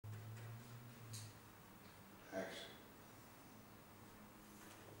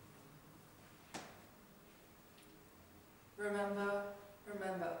Remember,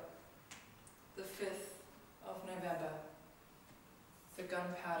 remember, the 5th of November, the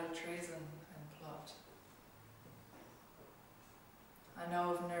gunpowder treason and plot. I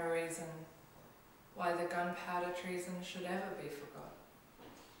know of no reason why the gunpowder treason should ever be forgot.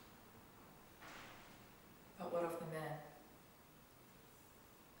 But what of the man?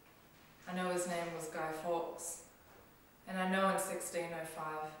 I know his name was Guy Fawkes, and I know in 1605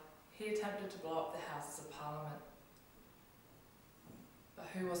 he attempted to blow up the Houses of Parliament.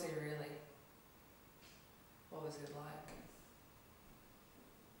 But who was he really? What was he like?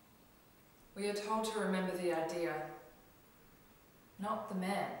 We are told to remember the idea, not the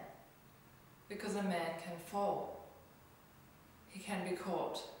man, because a man can fall. He can be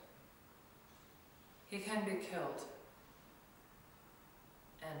caught. He can be killed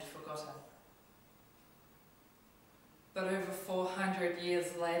and forgotten. But over 400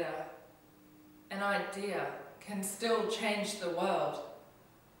 years later, an idea can still change the world.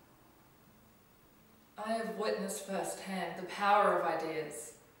 I have witnessed firsthand the power of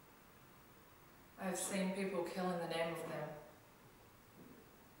ideas. I have seen people kill in the name of them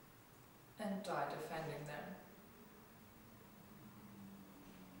and die defending them.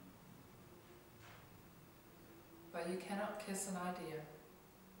 But you cannot kiss an idea.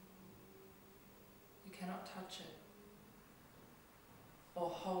 You cannot touch it or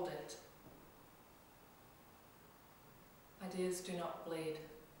hold it. Ideas do not bleed.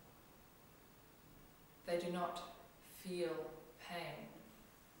 They do not feel pain.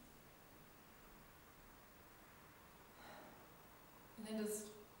 And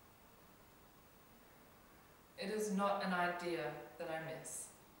it is not an idea that I miss.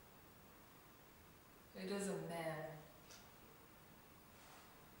 It is a man.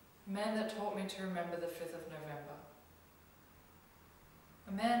 A man that taught me to remember the 5th of November.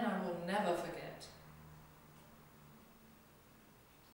 A man I will never forget.